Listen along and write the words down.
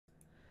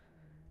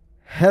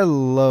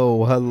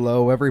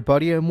Hello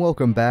everybody, and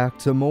welcome back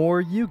to more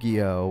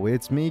Yu-Gi-Oh!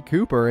 It's me,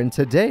 Cooper, and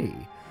today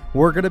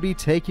we're going to be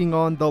taking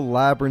on the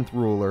Labyrinth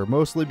Ruler,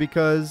 mostly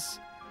because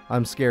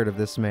I'm scared of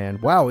this man.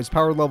 Wow, his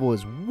power level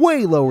is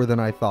way lower than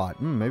I thought.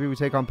 Maybe we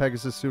take on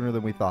Pegasus sooner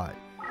than we thought.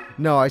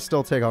 No, I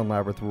still take on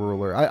Labyrinth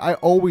Ruler. I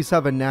always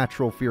have a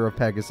natural fear of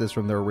Pegasus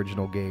from their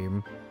original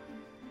game.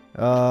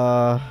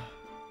 Yeah,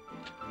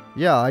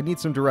 I need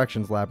some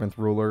directions, Labyrinth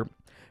Ruler.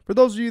 For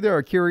those of you that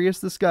are curious,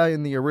 this guy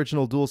in the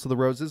original Duels of the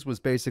Roses was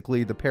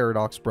basically the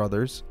Paradox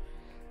Brothers.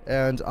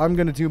 And I'm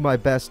going to do my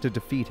best to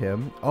defeat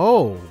him.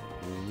 Oh,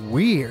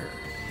 weird.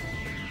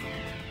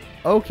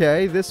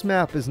 Okay, this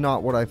map is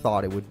not what I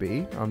thought it would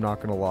be. I'm not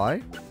going to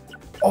lie.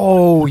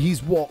 Oh,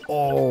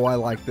 oh, I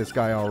like this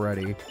guy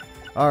already.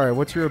 Alright,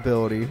 what's your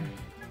ability?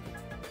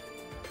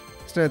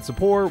 Extend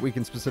support,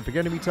 weaken specific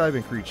enemy type,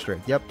 increase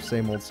strength. Yep,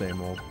 same old,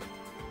 same old.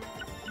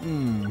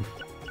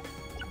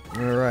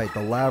 Alright,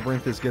 the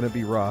Labyrinth is going to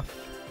be rough.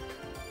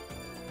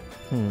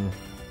 The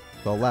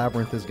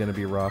Labyrinth is going to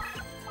be rough.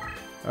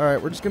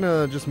 Alright, we're just going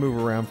to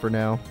move around for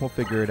now. We'll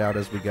figure it out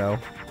as we go.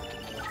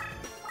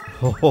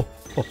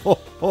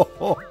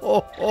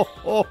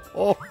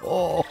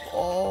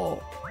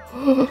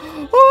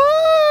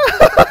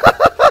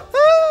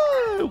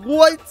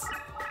 What?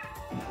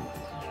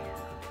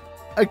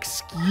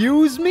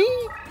 Excuse me?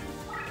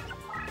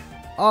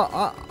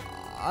 I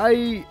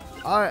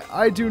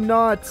do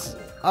not...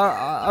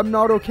 I'm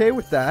not okay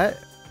with that.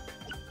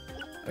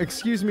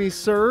 Excuse me,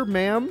 sir,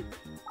 ma'am,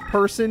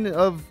 person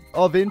of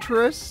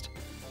interest.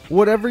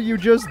 Whatever you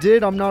just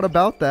did, I'm not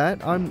about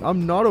that.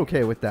 I'm not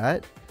okay with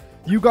that.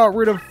 You got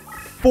rid of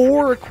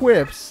 4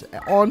 equips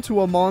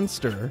onto a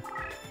monster.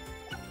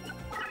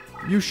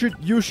 You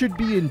should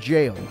be in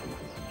jail.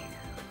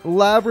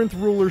 Labyrinth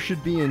Ruler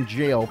should be in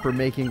jail for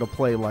making a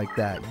play like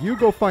that. You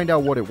go find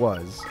out what it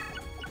was.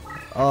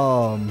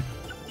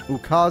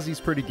 Ukazi's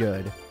pretty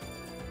good.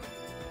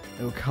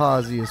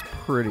 Ukazi is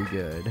pretty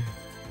good.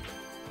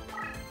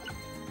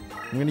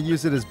 I'm going to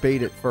use it as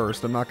bait at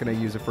first. I'm not going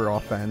to use it for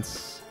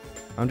offense.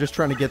 I'm just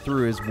trying to get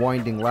through his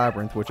winding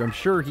labyrinth, which I'm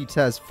sure he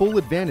has full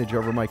advantage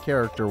over my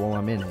character while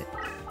I'm in it.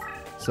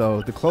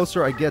 So the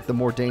closer I get, the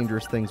more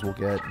dangerous things will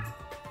get.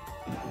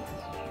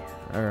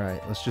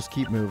 Alright, let's just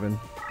keep moving.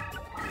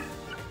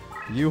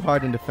 You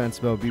hide in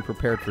defense mode, be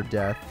prepared for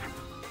death.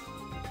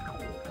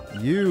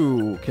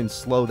 You can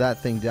slow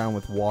that thing down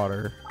with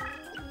water.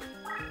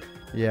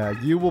 Yeah,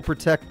 you will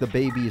protect the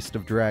babiest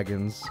of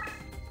dragons.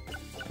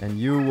 And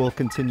you will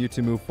continue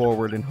to move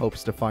forward in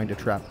hopes to find a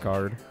trap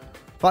card.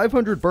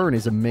 500 burn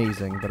is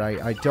amazing, but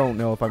I don't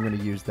know if I'm going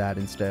to use that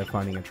instead of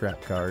finding a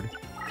trap card.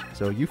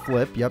 So you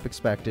flip, yep,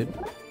 expected.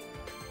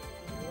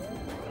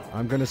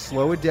 I'm going to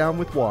slow it down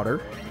with water.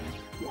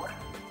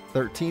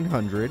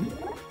 1300.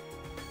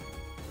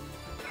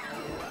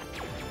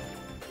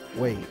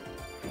 Wait.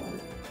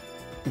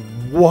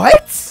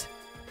 What?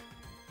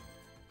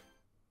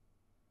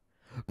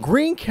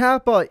 Green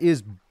Kappa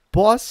is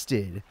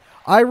busted.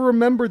 I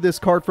remember this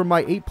card from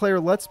my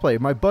 8-player Let's Play.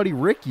 My buddy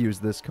Rick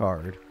used this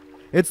card.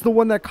 It's the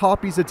one that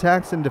copies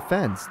attacks and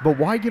defense. But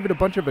why give it a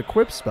bunch of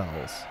equip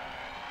spells?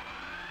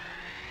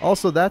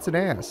 Also, that's an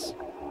ass.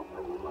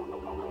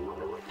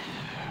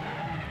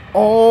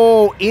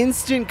 Oh,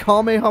 instant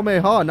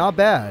Kamehameha. Not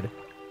bad.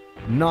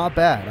 Not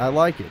bad. I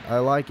like it. I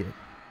like it.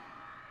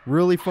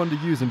 Really fun to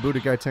use in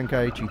Budokai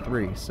Tenkaichi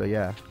 3. So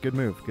yeah, good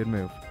move. Good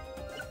move.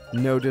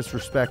 No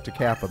disrespect to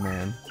Kappa,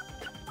 man.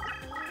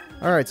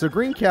 Alright, so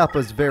Green Kappa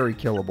is very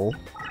killable.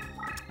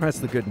 That's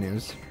the good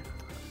news.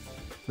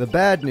 The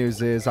bad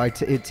news is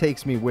it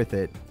takes me with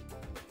it.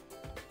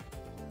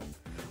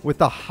 With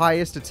the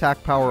highest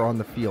attack power on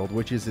the field,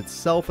 which is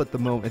itself at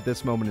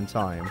this moment in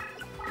time.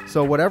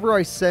 So whatever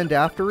I send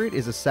after it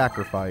is a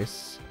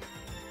sacrifice.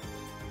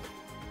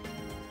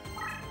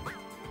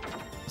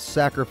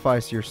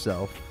 Sacrifice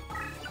yourself.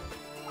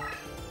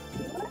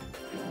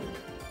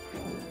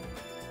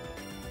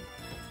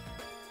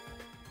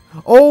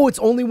 Oh, it's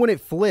only when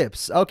it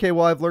flips. Okay,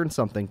 well, I've learned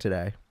something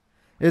today.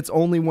 It's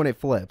only when it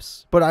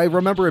flips. But I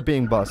remember it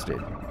being busted.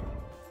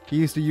 He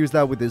used to use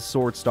that with his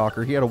Sword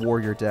Stalker. He had a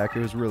warrior deck. It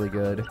was really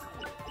good.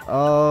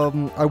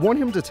 I want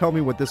him to tell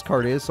me what this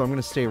card is, so I'm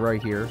going to stay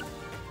right here.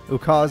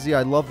 Ukazi,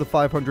 I love the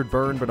 500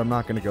 burn, but I'm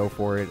not going to go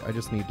for it. I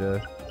just need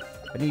to...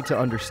 I need to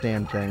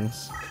understand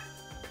things.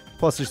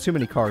 Plus, there's too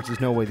many cards.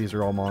 There's no way these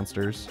are all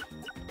monsters.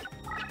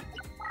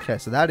 Okay,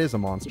 so that is a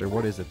monster.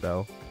 What is it,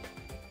 though?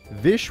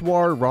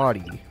 Vishwar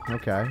Roddy.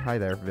 Okay, hi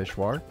there,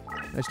 Vishwar.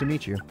 Nice to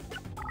meet you.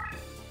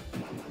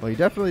 Well, he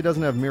definitely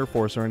doesn't have Mirror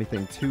Force or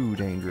anything too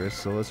dangerous,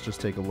 so let's just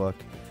take a look.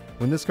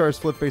 When this card is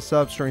flipped face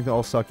up, strengthen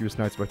all Succubus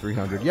Knights by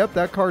 300. Yep,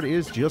 that card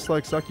is just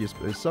like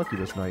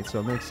Succubus Knight,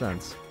 so it makes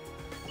sense.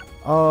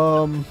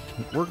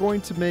 We're going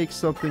to make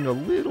something a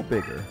little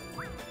bigger.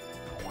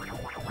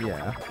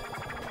 Yeah.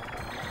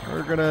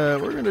 We're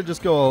gonna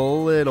just go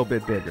a little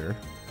bit bigger.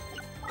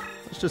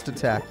 Let's just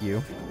attack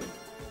you.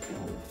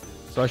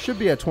 So I should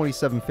be at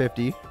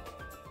 2750.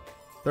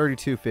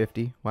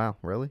 3250. Wow,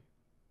 really?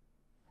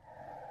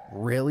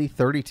 Really?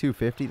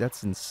 3250?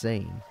 That's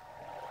insane.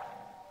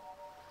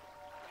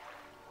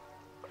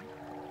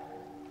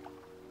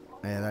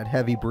 And that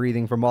heavy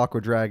breathing from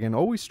Aqua Dragon,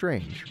 always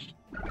strange.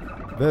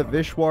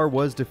 Vishwar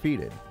was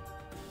defeated.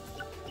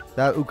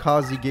 That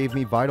Ukazi gave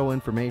me vital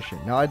information.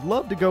 Now, I'd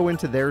love to go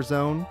into their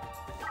zone,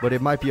 but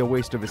it might be a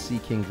waste of a Sea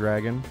King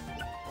Dragon.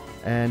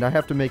 And I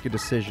have to make a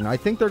decision. I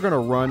think they're going to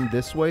run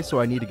this way, so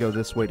I need to go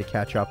this way to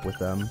catch up with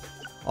them.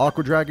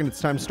 Aqua Dragon,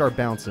 it's time to start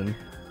bouncing.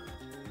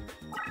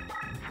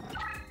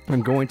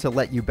 I'm going to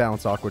let you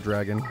bounce, Aqua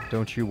Dragon.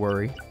 Don't you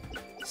worry.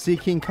 Sea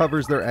King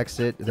covers their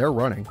exit. They're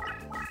running.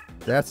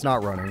 That's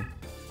not running.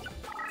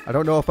 I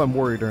don't know if I'm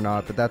worried or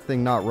not, but that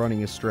thing not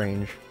running is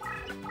strange.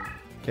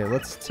 Okay,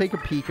 let's take a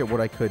peek at what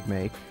I could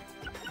make.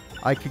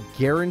 I could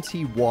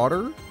guarantee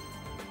water,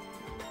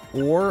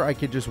 or I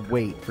could just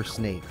wait for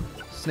Snape.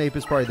 Snape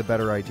is probably the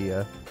better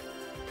idea.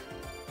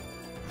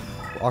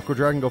 Aqua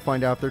Dragon, go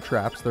find out if they're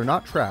traps. They're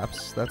not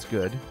traps. That's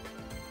good.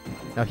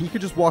 Now, he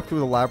could just walk through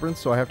the labyrinth,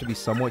 so I have to be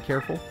somewhat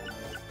careful.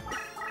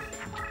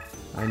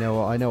 I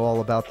know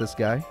all about this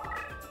guy.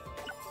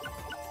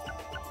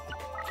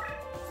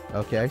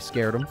 Okay,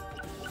 scared him.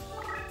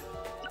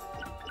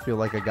 Feel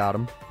like I got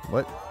him.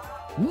 What?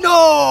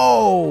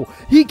 No!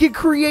 He can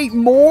create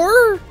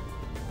more?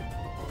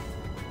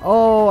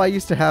 Oh, I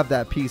used to have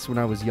that piece when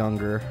I was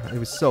younger. It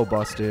was so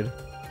busted.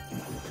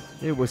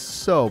 It was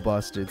so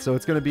busted. So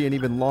it's going to be an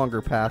even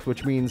longer path,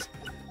 which means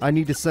I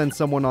need to send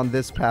someone on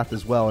this path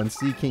as well. And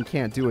Sea King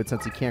can't do it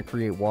since he can't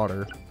create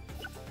water.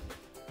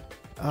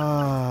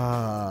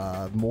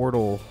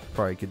 Mortal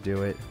probably could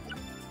do it.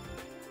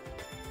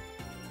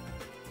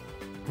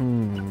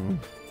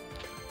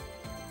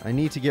 I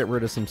need to get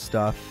rid of some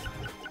stuff.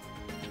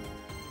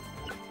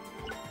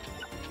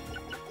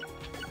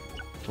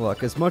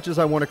 Look, as much as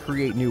I want to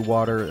create new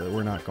water,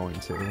 we're not going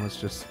to. Let's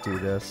just do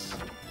this.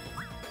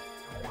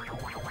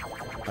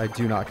 I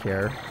do not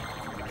care.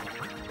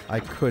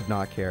 I could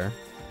not care.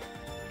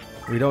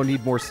 We don't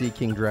need more Sea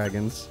King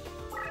dragons.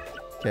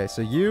 Okay,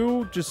 so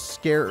you just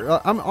scare...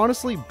 I'm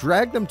honestly,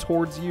 drag them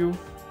towards you.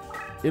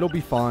 It'll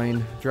be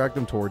fine. Drag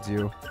them towards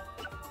you.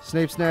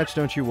 Snape Snatch,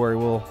 don't you worry.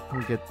 We'll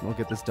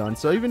get this done.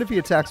 So even if he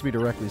attacks me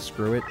directly,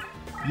 screw it.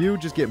 You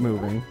just get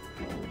moving.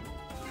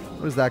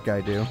 What does that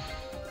guy do?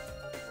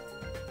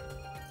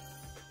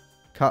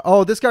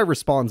 Oh, this guy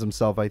respawns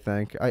himself, I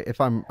think.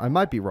 I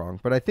might be wrong,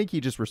 but I think he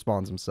just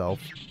respawns himself.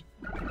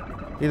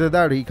 Either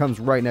that or he comes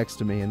right next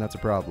to me, and that's a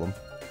problem.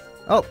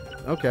 Oh,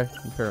 okay.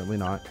 Apparently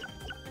not.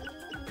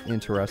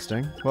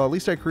 Interesting. Well, at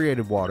least I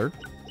created water.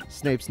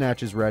 Snape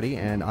Snatch is ready,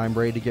 and I'm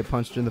ready to get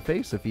punched in the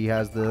face if he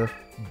has the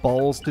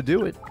balls to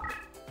do it.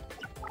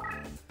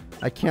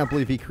 I can't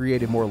believe he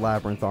created more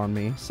Labyrinth on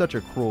me. Such a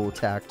cruel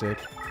tactic.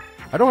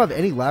 I don't have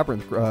any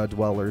Labyrinth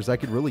dwellers. I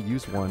could really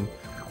use one.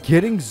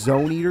 Getting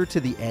Zone Eater to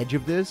the edge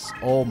of this,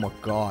 oh my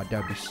god, that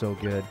would be so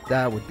good.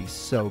 That would be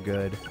so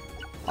good.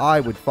 I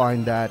would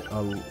find that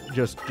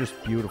just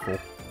beautiful.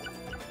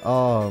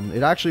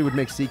 It actually would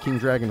make Sea King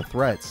Dragon a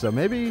threat, so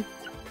maybe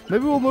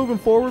we'll move him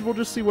forward. We'll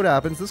just see what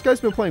happens. This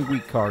guy's been playing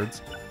weak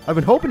cards. I've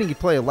been hoping he could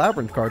play a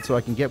Labyrinth card so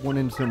I can get one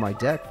into my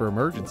deck for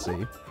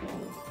emergency.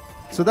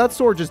 So that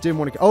sword just didn't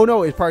want to... Oh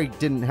no, it probably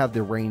didn't have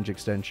the range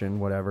extension,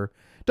 whatever.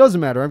 Doesn't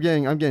matter. I'm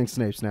getting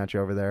Snape Snatch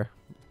over there.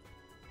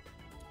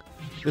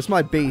 This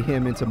might bait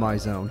him into my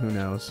zone. Who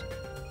knows?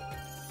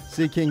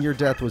 Sea King, your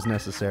death was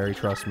necessary.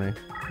 Trust me.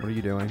 What are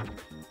you doing?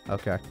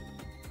 Okay.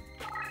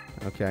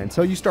 Okay,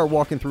 until you start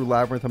walking through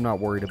Labyrinth, I'm not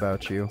worried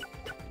about you.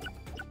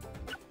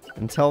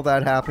 Until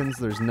that happens,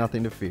 there's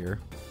nothing to fear.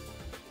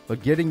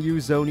 But getting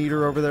you, Zone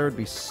Eater, over there would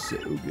be so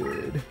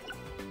good.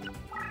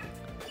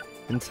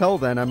 Until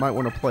then, I might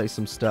want to play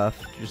some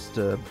stuff just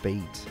to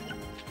bait.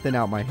 Thin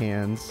out my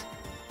hands.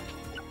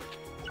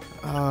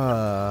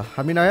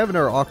 I mean, I have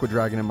another Aqua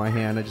Dragon in my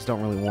hand. I just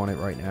don't really want it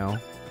right now.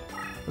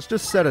 Let's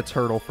just set a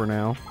turtle for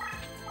now.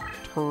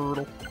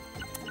 Turtle.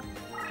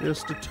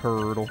 Just a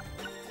turtle.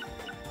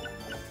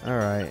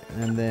 Alright,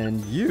 and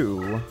then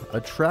you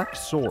attract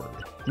sword.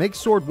 Make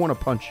sword want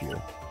to punch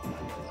you.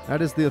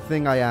 That is the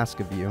thing I ask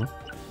of you.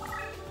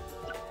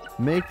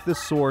 Make the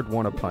sword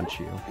want to punch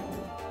you.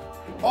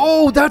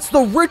 Oh, that's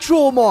the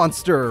ritual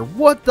monster!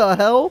 What the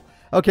hell?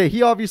 Okay,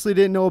 he obviously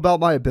didn't know about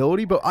my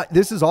ability, but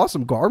this is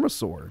awesome. Garma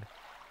sword.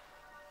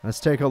 Let's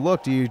take a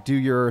look. Do you do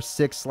your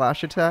 6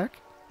 slash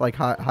attack? Like,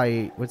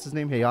 what's his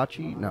name?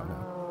 Heihachi?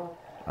 No.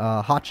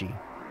 Hachi.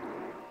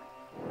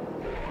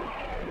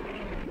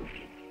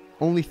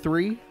 Only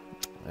 3?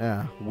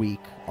 Yeah, weak.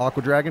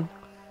 Aqua Dragon.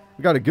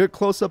 We got a good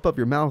close-up of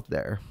your mouth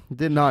there.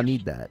 Did not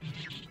need that.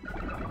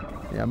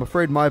 Yeah, I'm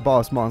afraid my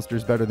boss monster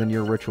is better than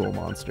your ritual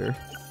monster.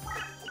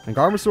 And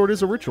Garma Sword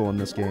is a ritual in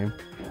this game.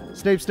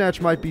 Snape Snatch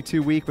might be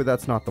too weak, but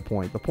that's not the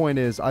point. The point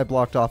is, I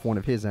blocked off one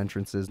of his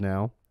entrances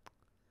now.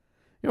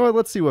 You know what?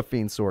 Let's see what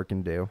Fiend Sword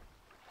can do.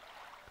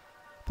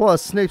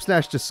 Plus, Snape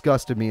Snatch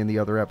disgusted me in the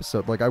other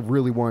episode. Like, I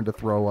really wanted to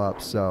throw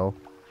up, so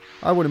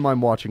I wouldn't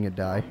mind watching it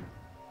die.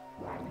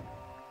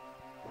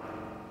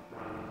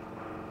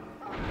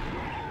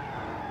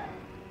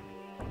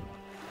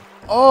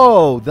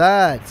 Oh,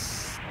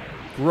 that's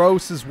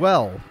gross as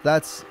well.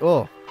 That's,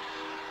 oh.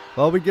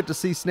 Well, we get to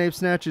see Snape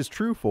Snatch's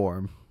true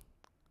form.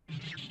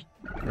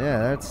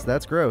 Yeah,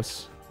 that's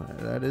gross.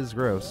 That is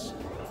gross.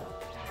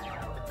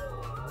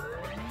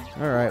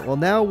 Alright, well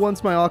now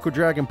once my Aqua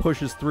Dragon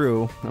pushes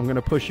through, I'm going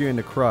to push you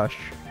into Crush.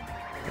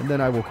 And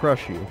then I will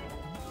crush you.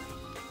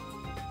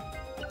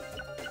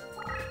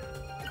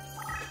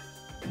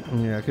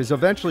 Yeah, because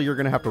eventually you're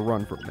going to have to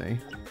run from me.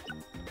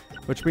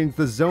 Which means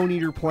the Zone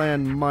Eater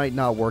plan might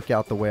not work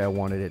out the way I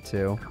wanted it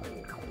to.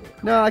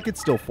 No, I could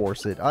still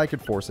force it. I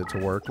could force it to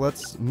work.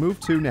 Let's move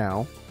 2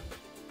 now.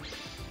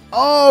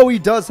 Oh, he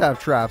does have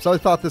traps. I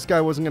thought this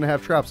guy wasn't going to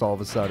have traps all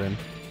of a sudden.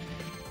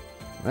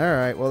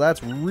 Alright, well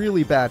that's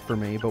really bad for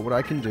me, but what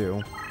I can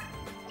do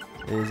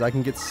is I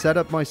can get set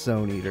up my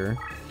Zone Eater.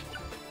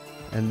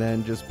 And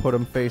then just put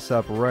him face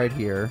up right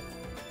here.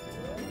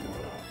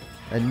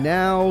 And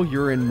now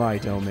you're in my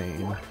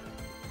domain.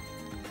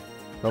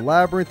 The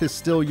labyrinth is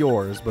still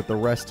yours, but the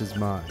rest is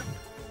mine.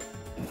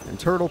 And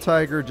Turtle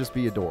Tiger, just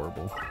be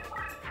adorable.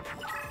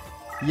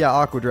 Yeah,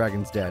 Aqua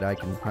Dragon's dead. I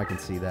can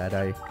see that.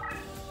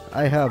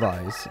 I have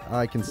eyes.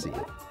 I can see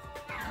it.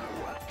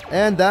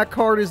 And that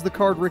card is the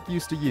card Rick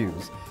used to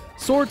use.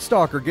 Sword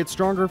Stalker gets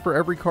stronger for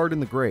every card in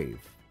the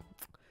grave.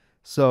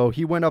 So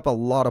he went up a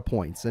lot of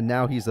points, and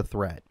now he's a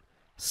threat.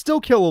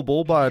 Still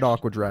killable by an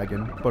Aqua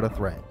Dragon, but a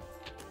threat.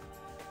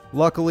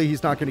 Luckily,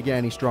 he's not going to get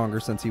any stronger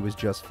since he was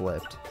just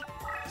flipped.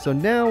 So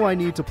now I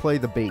need to play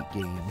the bait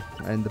game.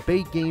 And the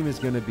bait game is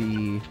going to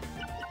be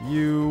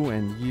you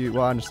and you.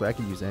 Well, honestly, I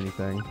can use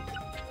anything.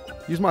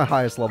 Use my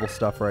highest level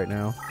stuff right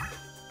now.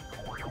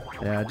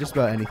 Yeah, just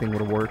about anything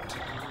would have worked.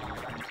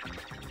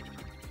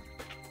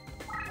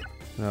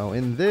 Now,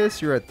 in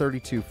this, you're at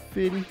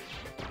 3250.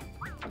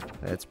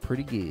 That's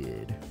pretty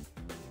good.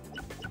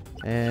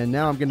 And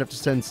now I'm going to have to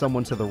send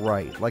someone to the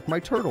right, like my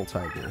Turtle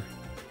Tiger.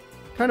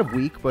 Kind of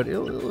weak, but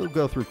it'll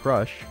go through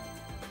Crush.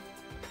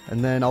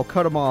 And then I'll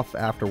cut him off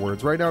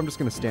afterwards. Right now I'm just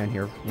going to stand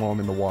here while I'm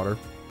in the water.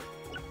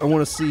 I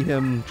want to see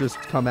him just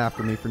come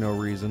after me for no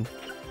reason.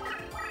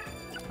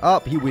 Oh,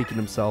 he weakened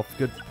himself.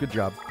 Good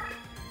job.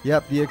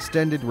 Yep, the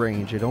extended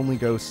range. It only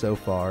goes so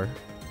far.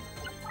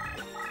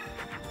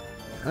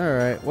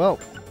 Alright, well,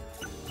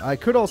 I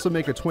could also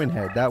make a twin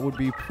head. That would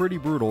be pretty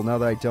brutal now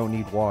that I don't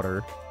need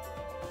water.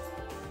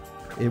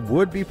 It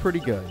would be pretty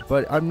good,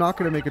 but I'm not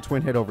going to make a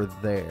twin head over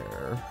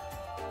there.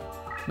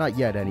 Not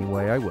yet,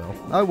 anyway. I will.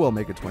 I will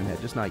make a twin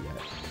head, just not yet.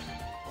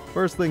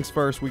 First things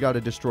first, we got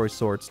to destroy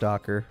Sword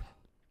Stalker.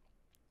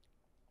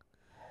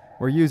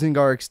 We're using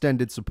our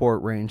extended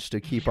support range to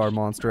keep our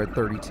monster at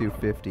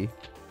 3250.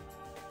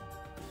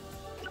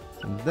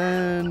 And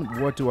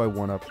then, what do I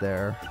want up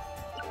there?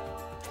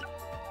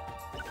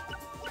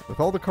 With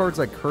all the cards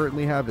I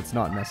currently have, it's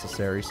not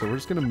necessary, so we're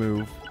just going to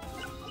move.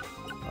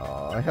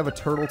 I have a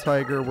Turtle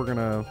Tiger. We're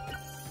gonna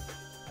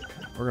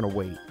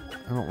wait.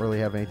 I don't really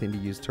have anything to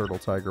use Turtle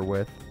Tiger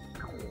with.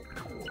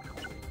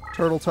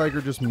 Turtle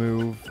Tiger, just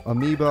move.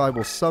 Amoeba, I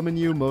will summon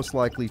you, most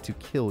likely to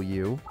kill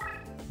you.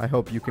 I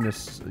hope you can,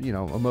 you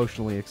know,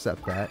 emotionally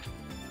accept that.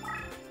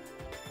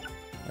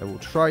 I will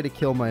try to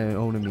kill my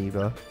own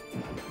Amoeba.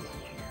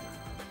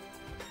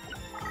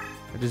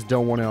 I just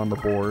don't want it on the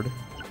board.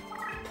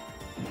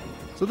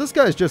 So this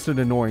guy's just an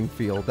annoying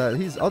field.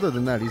 Other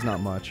than that, he's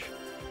not much.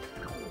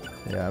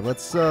 Yeah,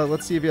 let's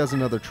see if he has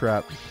another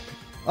trap.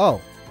 Oh,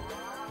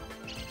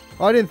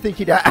 I didn't think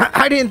he'd.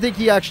 I didn't think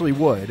he actually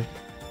would.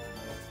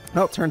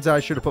 Well, turns out I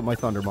should have put my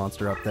Thunder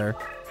Monster up there.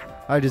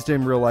 I just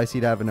didn't realize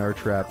he'd have another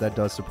trap. That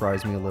does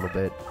surprise me a little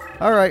bit.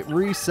 All right,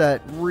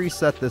 reset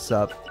this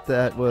up.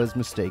 That was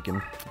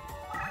mistaken.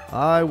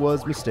 I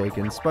was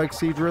mistaken. Spike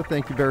Cedra,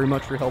 thank you very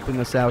much for helping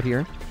us out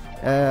here.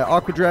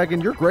 Aqua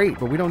Dragon, you're great,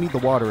 but we don't need the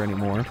water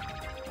anymore.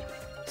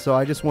 So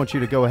I just want you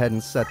to go ahead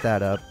and set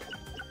that up.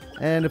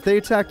 And if they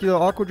attack the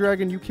Aqua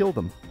Dragon, you kill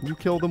them. You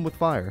kill them with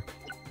fire.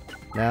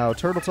 Now,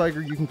 Turtle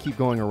Tiger, you can keep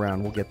going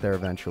around. We'll get there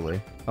eventually.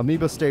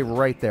 Amoeba, stay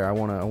right there. I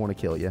wanna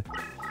kill you.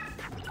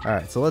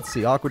 Alright, so let's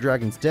see. Aqua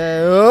Dragon's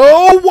dead.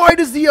 Oh, why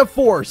does he have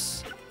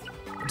Force?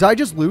 Did I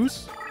just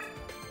lose?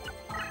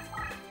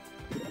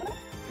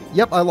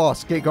 Yep, I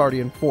lost. Gate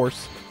Guardian,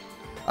 Force.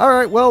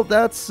 Alright, well,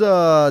 that's,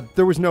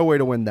 there was no way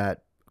to win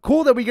that.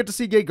 Cool that we get to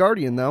see Gate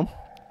Guardian, though.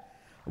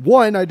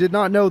 1, I did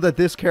not know that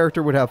this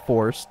character would have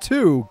Force.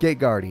 2, Gate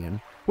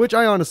Guardian. Which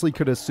I honestly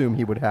could assume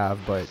he would have,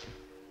 but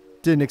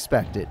didn't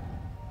expect it.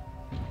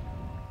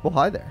 Well,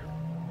 hi there.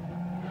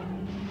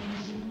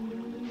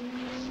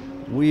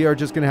 We are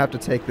just going to have to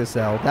take this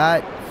L.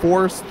 That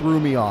Force threw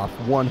me off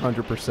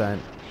 100%.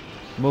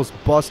 Most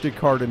busted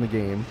card in the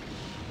game.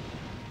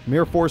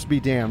 Mere Force be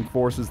damned.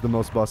 Force is the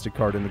most busted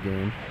card in the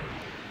game.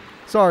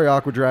 Sorry,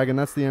 Aqua Dragon.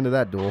 That's the end of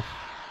that duel.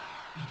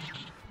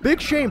 Big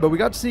shame, but we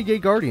got to see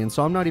Gate Guardian,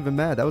 so I'm not even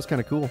mad. That was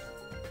kind of cool.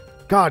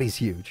 God, he's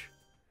huge.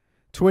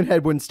 Twin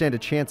Head wouldn't stand a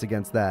chance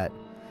against that.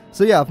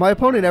 So yeah, if my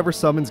opponent ever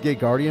summons Gate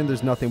Guardian,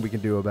 there's nothing we can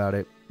do about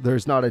it.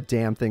 There's not a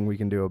damn thing we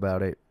can do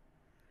about it.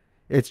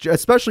 It's just,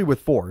 especially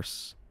with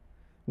Force.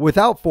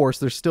 Without Force,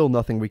 there's still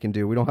nothing we can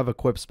do. We don't have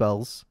equip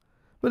spells.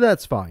 But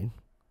that's fine.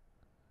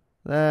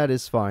 That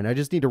is fine. I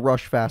just need to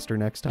rush faster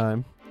next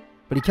time.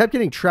 But he kept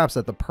getting traps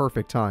at the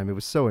perfect time. It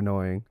was so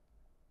annoying.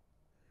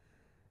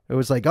 It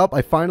was like, oh,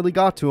 I finally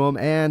got to him,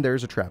 and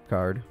there's a trap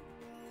card.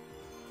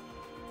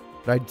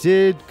 But I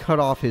did cut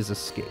off his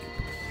escape.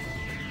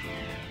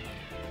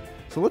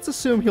 So let's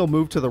assume he'll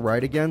move to the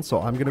right again,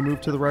 so I'm going to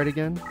move to the right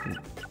again.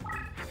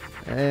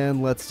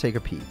 And let's take a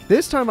peek.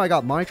 This time I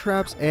got my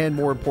traps and,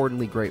 more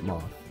importantly, Great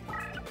Moth.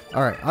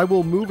 Alright, I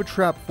will move a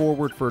trap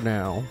forward for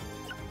now.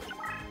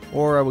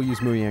 Or I will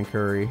use Muyan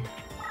Curry.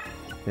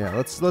 Yeah,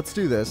 let's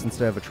do this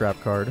instead of a trap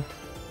card.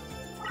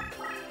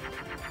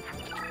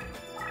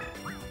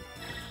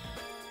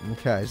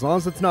 Okay, as long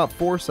as it's not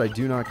force, I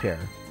do not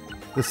care.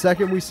 The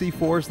second we see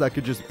force, that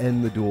could just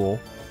end the duel.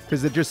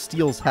 Because it just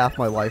steals half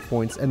my life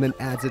points and then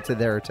adds it to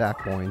their attack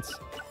points.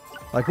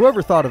 Like,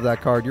 whoever thought of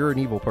that card, you're an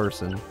evil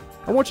person.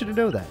 I want you to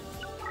know that.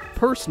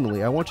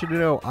 Personally, I want you to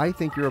know I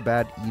think you're a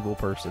bad, evil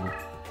person.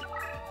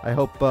 I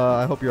hope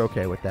you're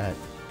okay with that.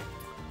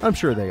 I'm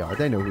sure they are.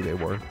 They know who they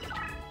were.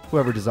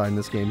 Whoever designed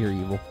this game, you're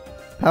evil.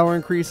 Power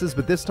increases,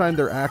 but this time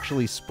they're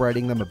actually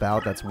spreading them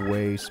about. That's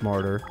way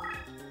smarter.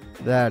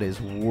 That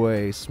is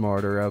way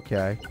smarter.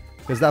 Okay.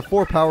 Because that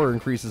 4 power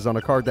increases on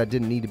a card that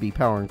didn't need to be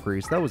power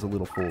increased. That was a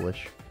little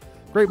foolish.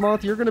 Great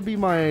Moth, you're going to be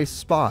my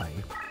spy.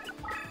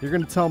 You're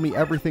going to tell me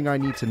everything I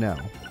need to know.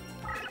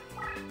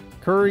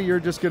 Curry, you're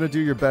just going to do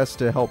your best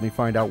to help me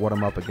find out what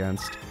I'm up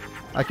against.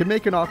 I can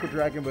make an Aqua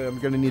Dragon, but I'm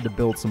going to need to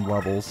build some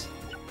levels.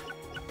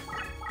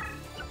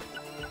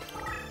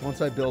 Once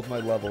I build my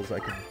levels, I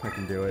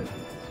can do it.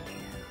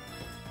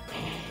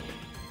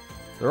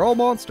 They're all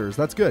monsters.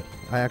 That's good.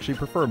 I actually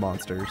prefer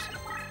monsters.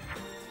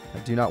 I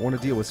do not want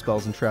to deal with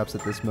spells and traps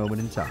at this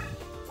moment in time.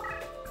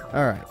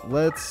 Alright,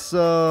 let's,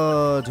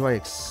 do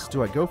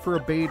I go for a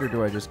bait or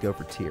do I just go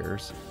for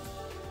tears?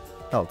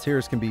 Hell,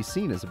 tears can be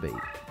seen as a bait.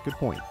 Good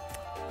point.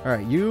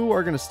 Alright, you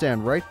are going to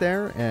stand right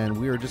there, and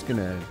we are just going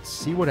to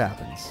see what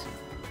happens.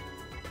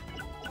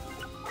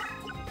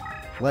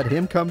 Let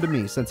him come to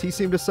me. Since he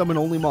seemed to summon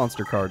only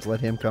monster cards, let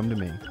him come to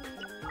me.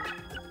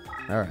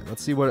 Alright,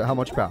 let's see how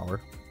much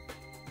power.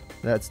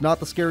 That's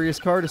not the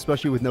scariest card,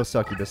 especially with no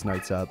Succubus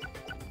Knights up.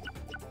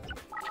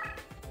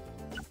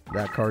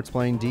 That card's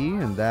playing D,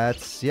 and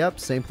that's, yep,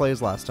 same play as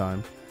last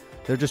time.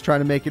 They're just trying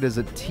to make it as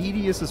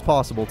tedious as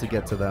possible to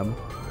get to them.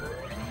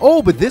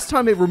 Oh, but this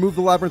time it removed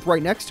the Labyrinth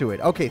right next to it.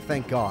 Okay,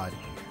 thank God.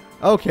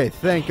 Okay,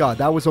 thank God.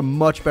 That was a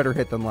much better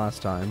hit than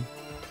last time.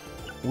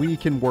 We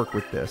can work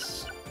with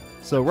this.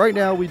 So right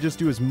now, we just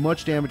do as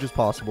much damage as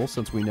possible,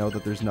 since we know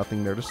that there's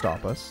nothing there to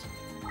stop us.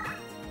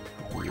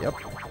 Yep.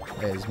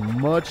 As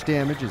much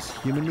damage as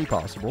humanly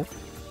possible.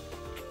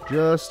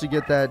 Just to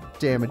get that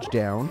damage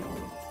down.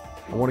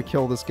 I want to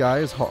kill this guy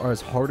as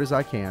hard as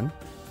I can.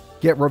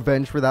 Get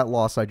revenge for that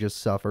loss I just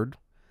suffered.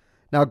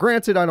 Now,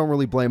 granted, I don't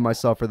really blame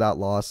myself for that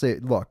loss.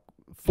 Look,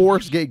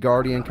 Force Gate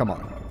Guardian, come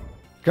on.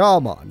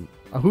 Come on.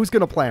 Who's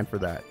going to plan for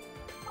that?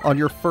 On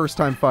your first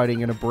time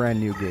fighting in a brand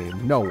new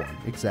game? No one.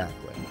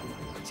 Exactly.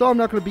 So I'm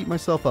not going to beat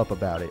myself up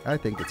about it. I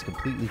think it's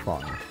completely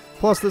fine.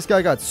 Plus, this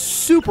guy got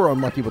super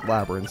unlucky with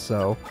Labyrinth,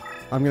 so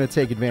I'm going to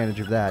take advantage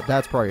of that.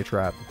 That's probably a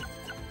trap.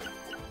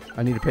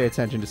 I need to pay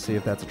attention to see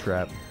if that's a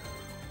trap.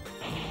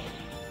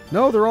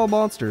 No, they're all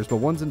monsters, but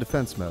one's in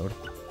defense mode.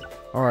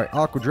 Alright,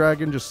 Aqua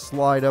Dragon, just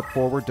slide up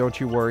forward. Don't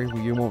you worry,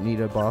 you won't need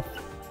a buff.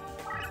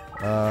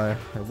 I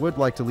would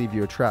like to leave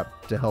you a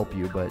trap to help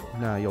you, but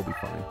nah, you'll be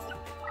fine.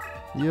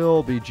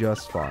 You'll be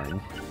just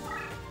fine.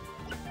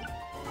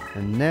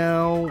 And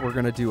now, we're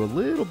going to do a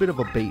little bit of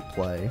a bait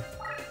play.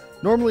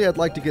 Normally, I'd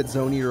like to get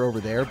Zone Eater over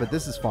there, but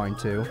this is fine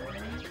too.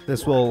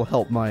 This will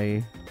help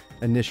my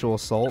initial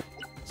assault.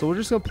 So we're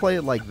just going to play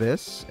it like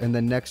this, and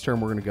then next turn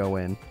we're going to go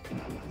in.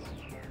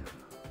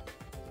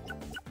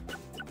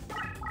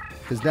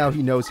 Because now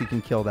he knows he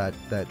can kill that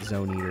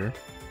Zone Eater.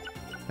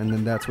 And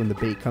then that's when the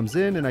bait comes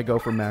in, and I go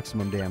for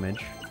maximum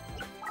damage.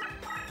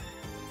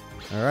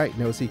 Alright,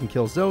 knows he can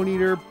kill Zone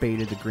Eater,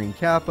 baited the Green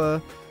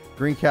Kappa.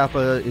 Green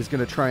Kappa is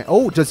going to try...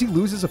 Oh, does he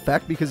lose his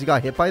effect because he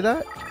got hit by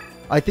that?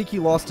 I think he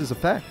lost his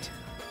effect.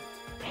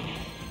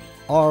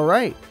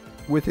 Alright,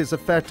 with his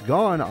effect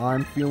gone,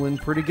 I'm feeling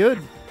pretty good.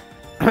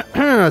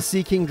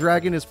 Sea King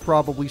Dragon is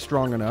probably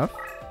strong enough.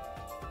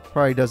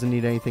 Probably doesn't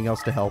need anything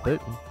else to help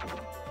it.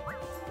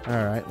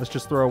 Alright, let's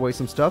just throw away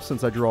some stuff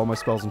since I drew all my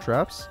spells and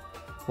traps.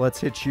 Let's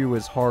hit you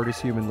as hard as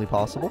humanly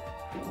possible.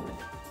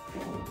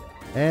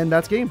 And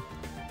that's game.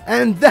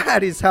 And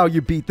that is how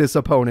you beat this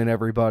opponent,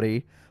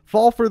 everybody.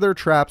 Fall for their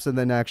traps and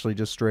then actually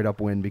just straight up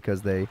win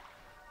because they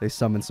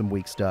summon some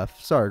weak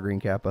stuff. Sorry, Green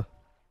Kappa.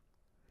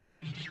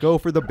 Go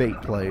for the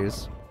bait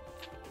plays.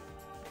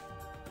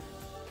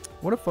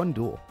 What a fun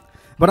duel.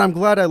 But I'm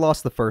glad I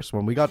lost the first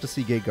one. We got to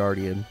see Gate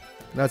Guardian.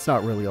 That's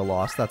not really a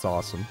loss. That's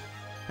awesome.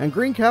 And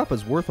Green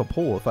Kappa's worth a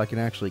pull if I can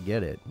actually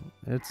get it.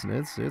 It's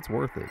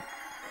worth it.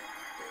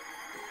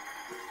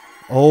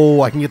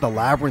 Oh, I can get the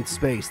Labyrinth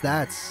space.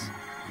 That's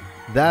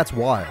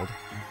wild.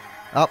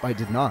 Oh, I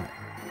did not.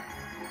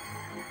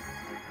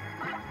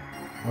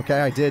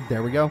 Okay, I did.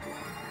 There we go.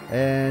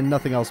 And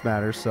nothing else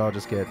matters, so I'll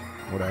just get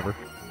whatever.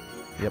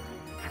 Yep.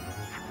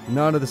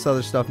 None of this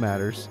other stuff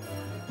matters.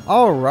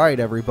 Alright,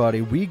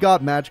 everybody. We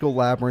got Magical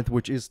Labyrinth,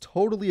 which is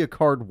totally a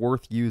card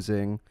worth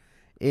using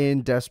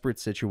in desperate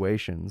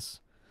situations.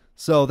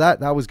 So that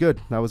was good.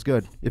 That was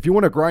good. If you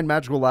want to grind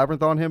Magical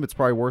Labyrinth on him, it's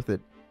probably worth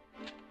it.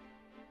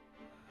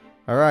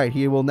 Alright,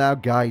 he will now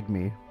guide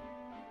me.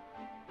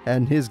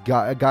 And his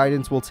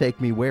guidance will take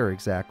me where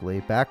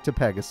exactly? Back to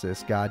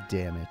Pegasus. God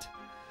damn it.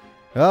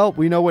 Well,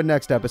 we know what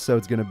next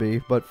episode's gonna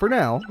be, but for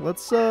now,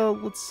 let's do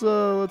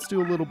a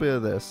little bit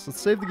of this. Let's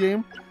save the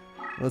game.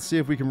 Let's see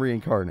if we can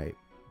reincarnate.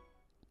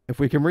 If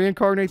we can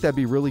reincarnate, that'd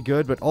be really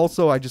good, but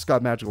also I just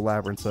got Magical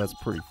Labyrinth, so that's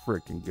pretty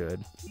freaking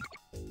good.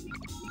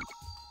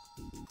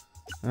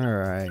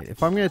 Alright,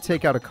 if I'm gonna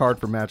take out a card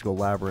for Magical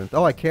Labyrinth...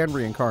 Oh, I can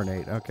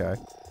reincarnate, okay.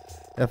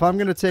 If I'm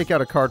gonna take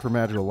out a card for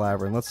Magical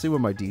Labyrinth, let's see what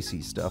my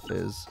DC stuff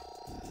is.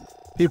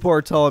 People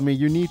are telling me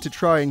you need to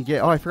try and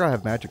get... Oh, I forgot I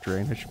have Magic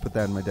Drain. I should put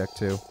that in my deck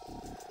too.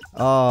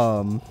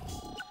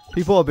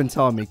 People have been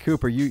telling me,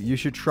 Cooper, you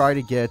should try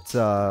to get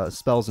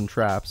spells and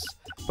traps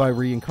by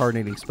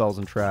reincarnating spells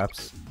and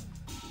traps.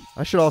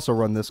 I should also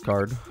run this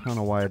card. I don't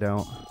know why I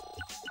don't.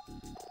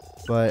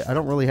 But I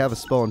don't really have a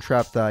spell and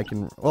trap that I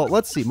can... Well,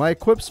 let's see. My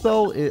equip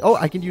spell is... Oh,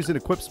 I can use an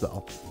equip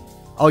spell.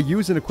 I'll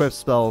use an equip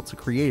spell to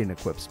create an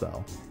equip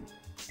spell.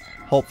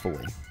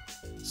 Hopefully.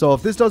 So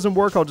if this doesn't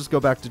work, I'll just go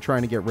back to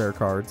trying to get rare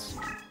cards.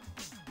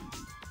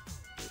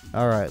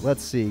 Alright,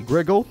 let's see.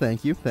 Griggle,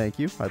 thank you, thank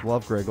you. I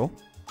love Griggle.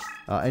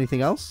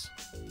 Anything else?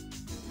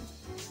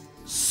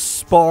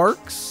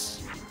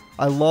 Sparks.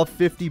 I love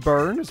 50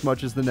 burn as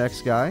much as the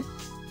next guy.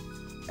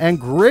 And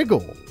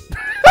Griggle.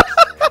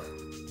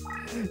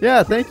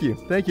 Yeah, thank you.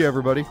 Thank you,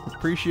 everybody.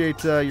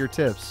 Appreciate your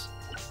tips.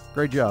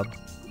 Great job.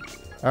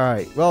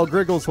 Alright, well,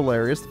 Griggle's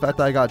hilarious. The fact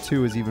that I got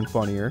 2 is even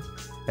funnier.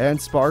 And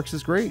Sparks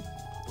is great.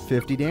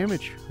 50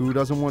 damage. Who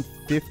doesn't want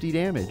 50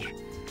 damage?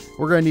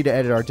 We're going to need to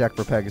edit our deck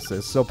for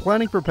Pegasus. So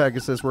planning for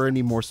Pegasus, we're going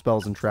to need more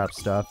spells and trap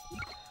stuff.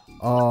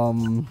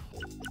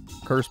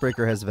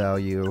 Cursebreaker has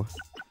value.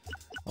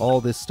 All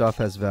this stuff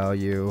has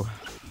value.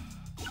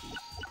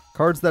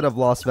 Cards that have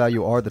lost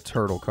value are the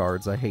turtle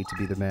cards. I hate to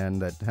be the man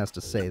that has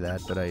to say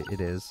that, but it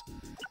is.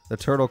 The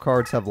turtle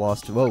cards have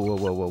lost... Whoa, whoa,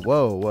 whoa, whoa,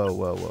 whoa, whoa,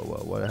 whoa,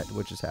 whoa, whoa.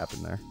 What just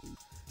happened there?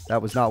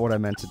 That was not what I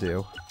meant to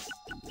do.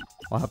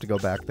 I'll have to go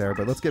back there,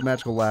 but let's get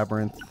Magical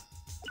Labyrinth.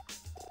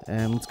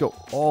 And let's go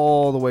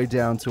all the way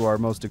down to our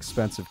most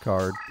expensive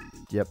card.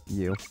 Yep,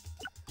 you.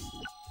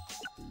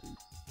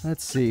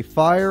 Let's see.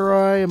 Fire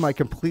Eye, am I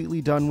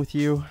completely done with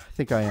you? I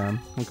think I am.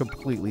 I'm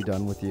completely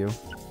done with you.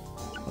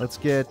 Let's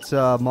get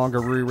Manga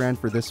Rerun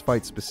for this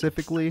fight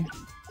specifically.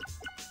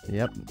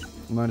 Yep.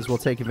 Might as well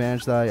take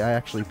advantage that I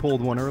actually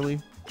pulled one early.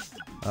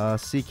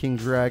 Sea King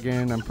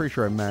Dragon, I'm pretty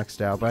sure I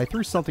maxed out, but I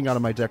threw something out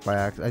of my deck by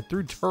accident. I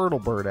threw Turtle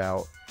Bird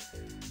out.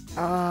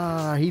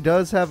 He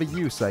does have a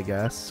use, I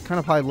guess. Kind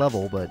of high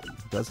level, but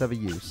does have a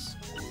use.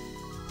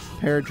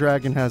 Parrot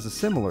Dragon has a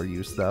similar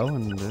use, though,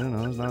 and, you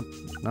know,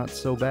 it's not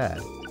so bad.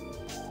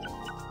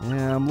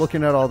 Yeah, I'm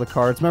looking at all the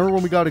cards. Remember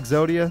when we got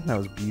Exodia? That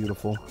was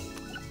beautiful.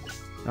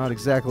 Not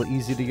exactly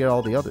easy to get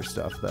all the other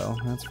stuff, though.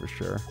 That's for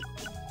sure.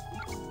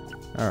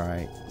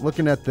 Alright.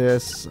 Looking at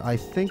this, I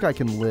think I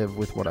can live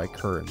with what I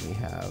currently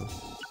have.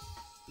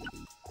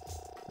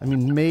 I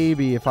mean,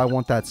 maybe if I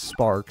want that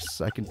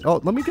Sparks, I can... Oh,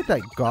 let me get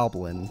that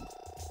Goblin.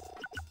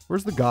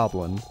 Where's the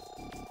Goblin?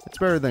 It's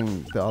better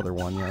than the other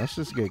one. Yeah, let's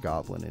just get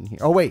Goblin in here.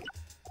 Oh, wait.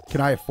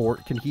 Can I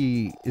afford... Can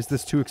he... Is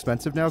this too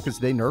expensive now? Because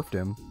they nerfed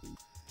him.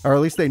 Or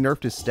at least they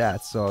nerfed his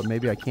stats, so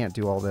maybe I can't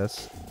do all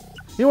this.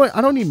 You know what? I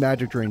don't need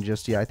Magic Drain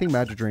just yet. I think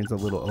Magic Drain's a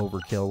little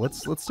overkill.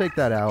 Let's take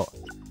that out.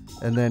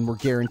 And then we're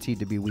guaranteed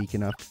to be weak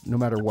enough, no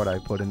matter what I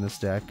put in this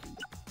deck.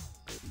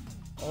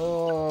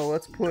 Oh,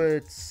 let's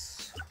put...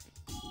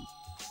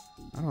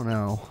 I don't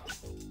know.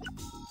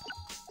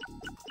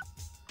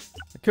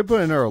 I could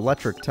put another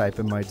electric type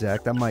in my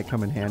deck. That might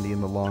come in handy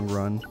in the long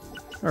run.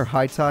 Or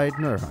High Tide.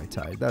 Another High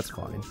Tide. That's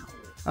fine.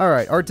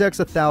 Alright, our deck's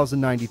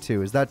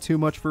 1092. Is that too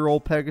much for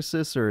old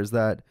Pegasus, or is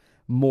that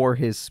more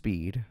his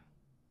speed?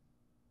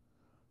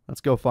 Let's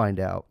go find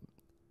out.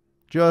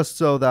 Just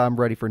so that I'm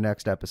ready for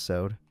next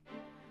episode.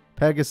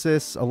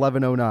 Pegasus,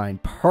 1109.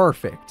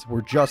 Perfect.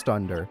 We're just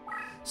under.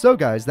 So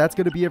guys, that's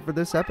going to be it for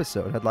this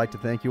episode. I'd like to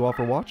thank you all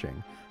for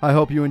watching. I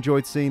hope you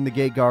enjoyed seeing The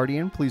Gate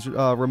Guardian. Please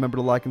remember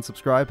to like and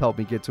subscribe. Help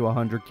me get to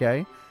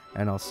 100K.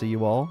 And I'll see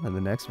you all in the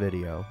next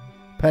video.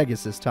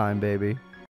 Pegasus time, baby.